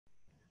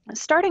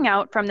Starting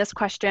out from this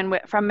question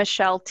from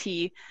Michelle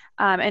T.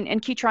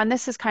 And Keatron,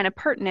 this is kind of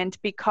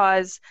pertinent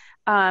because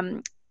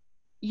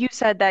you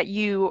said that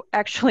you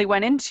actually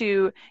went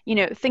into,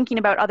 thinking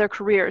about other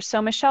careers.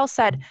 So Michelle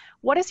said,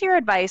 what is your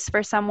advice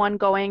for someone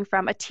going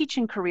from a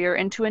teaching career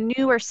into a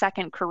new or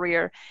second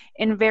career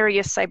in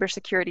various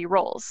cybersecurity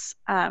roles?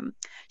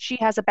 She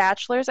has a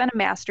bachelor's and a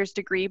master's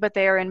degree, but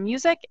they are in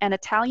music and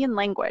Italian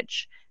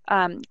language.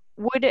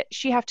 Would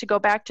she have to go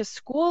back to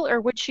school,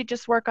 or would she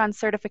just work on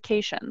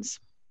certifications?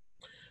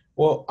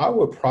 Well, I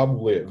would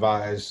probably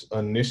advise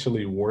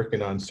initially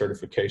working on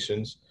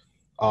certifications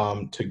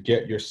to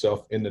get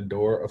yourself in the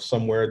door of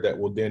somewhere that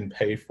will then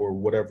pay for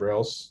whatever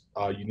else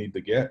you need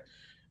to get.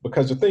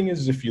 Because the thing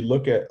is, if you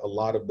look at a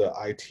lot of the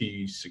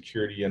IT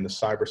security and the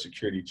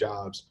cybersecurity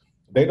jobs,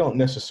 they don't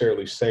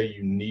necessarily say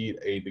you need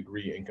a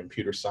degree in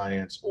computer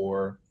science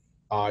or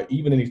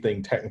even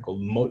anything technical.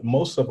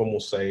 Most of them will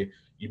say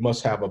you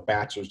must have a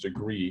bachelor's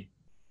degree,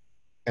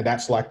 and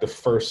that's like the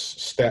first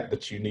step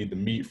that you need to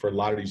meet for a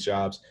lot of these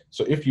jobs.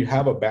 So if you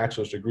have a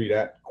bachelor's degree,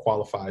 that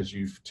qualifies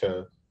you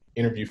to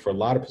interview for a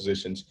lot of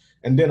positions.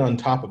 And then on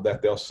top of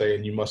that, they'll say,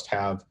 and you must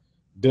have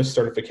this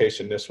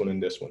certification, this one,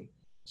 and this one.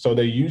 So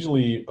they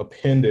usually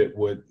append it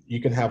with,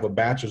 you can have a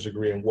bachelor's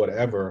degree in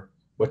whatever,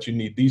 but you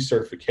need these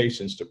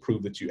certifications to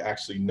prove that you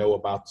actually know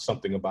about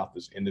something about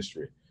this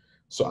industry.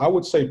 So I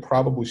would say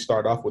probably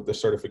start off with the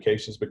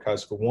certifications,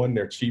 because for one,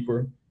 they're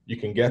cheaper, you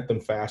can get them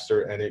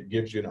faster, and it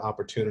gives you an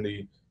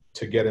opportunity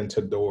to get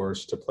into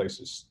doors to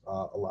places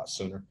a lot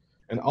sooner.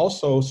 And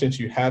also, since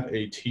you have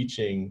a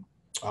teaching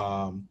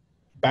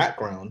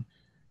background,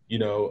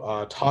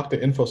 talk to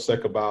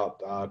Infosec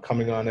about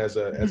coming on as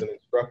an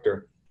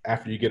instructor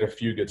after you get a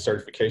few good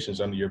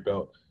certifications under your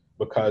belt,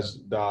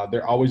 because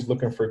they're always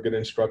looking for good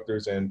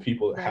instructors and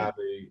people that have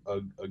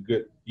a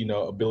good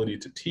ability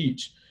to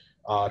teach.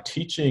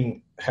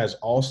 Teaching has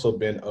also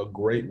been a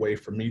great way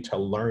for me to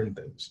learn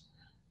things.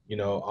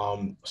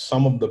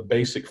 Some of the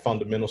basic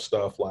fundamental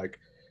stuff, like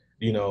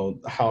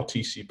how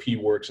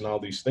TCP works and all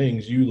these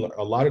things,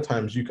 a lot of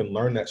times you can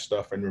learn that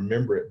stuff and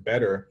remember it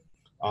better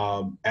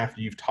after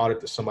you've taught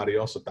it to somebody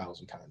else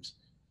 1,000 times.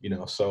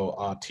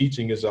 So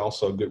teaching is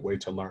also a good way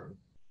to learn.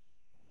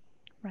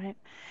 Right.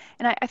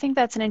 And I think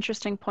that's an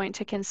interesting point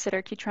to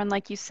consider, Keatron.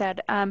 Like you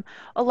said, a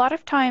lot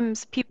of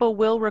times people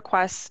will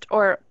request,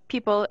 or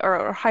people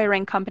or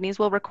hiring companies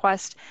will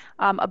request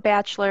a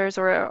bachelor's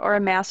or a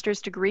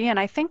master's degree. And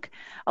I think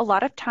a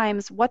lot of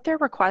times what they're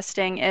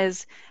requesting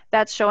is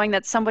that's showing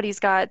that somebody's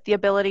got the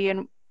ability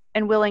and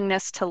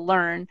willingness to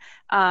learn,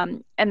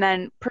 and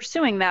then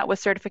pursuing that with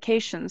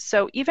certifications.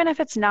 So even if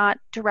it's not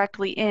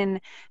directly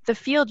in the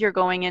field you're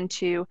going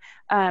into,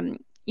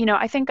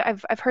 I think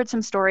I've heard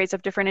some stories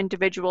of different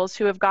individuals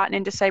who have gotten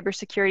into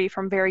cybersecurity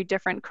from very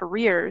different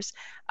careers,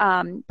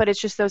 but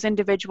it's just those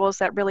individuals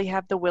that really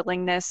have the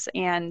willingness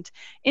and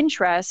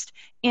interest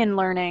in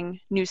learning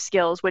new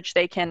skills, which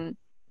they can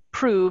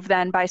prove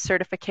then by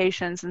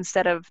certifications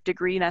instead of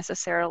degree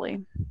necessarily.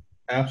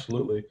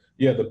 Absolutely.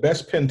 Yeah, the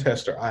best pen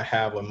tester I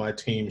have on my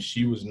team,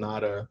 she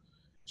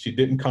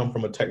didn't come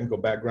from a technical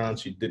background.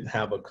 She didn't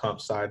have a comp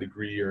sci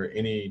degree or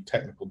any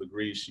technical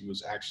degree. She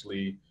was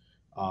actually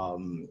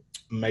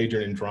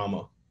majored in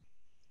drama,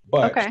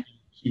 but Okay.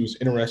 she was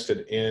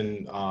interested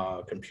in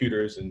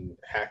computers and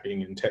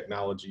hacking and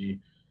technology.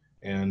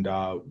 And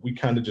we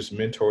kind of just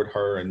mentored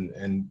her,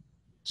 and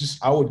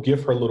just, I would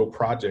give her little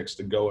projects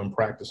to go and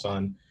practice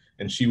on,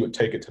 and she would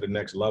take it to the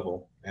next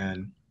level.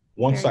 And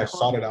once Very I cool.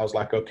 saw that, I was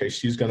like, okay,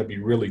 she's going to be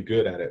really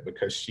good at it,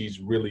 because she's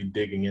really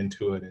digging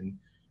into it and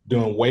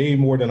doing way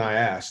more than I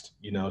asked,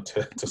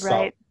 to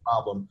solve Right. the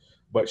problem.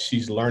 But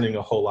she's learning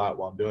a whole lot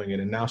while doing it.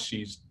 And now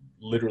she's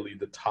literally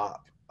the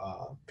top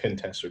pen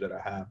tester that I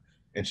have.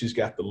 And she's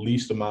got the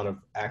least amount of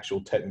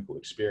actual technical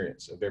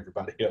experience of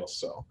everybody else.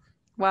 So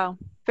Wow.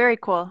 Very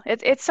cool.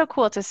 It's so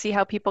cool to see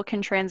how people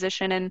can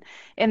transition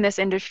in this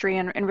industry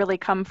and really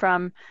come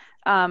from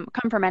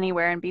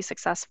anywhere and be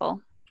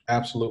successful.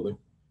 absolutely.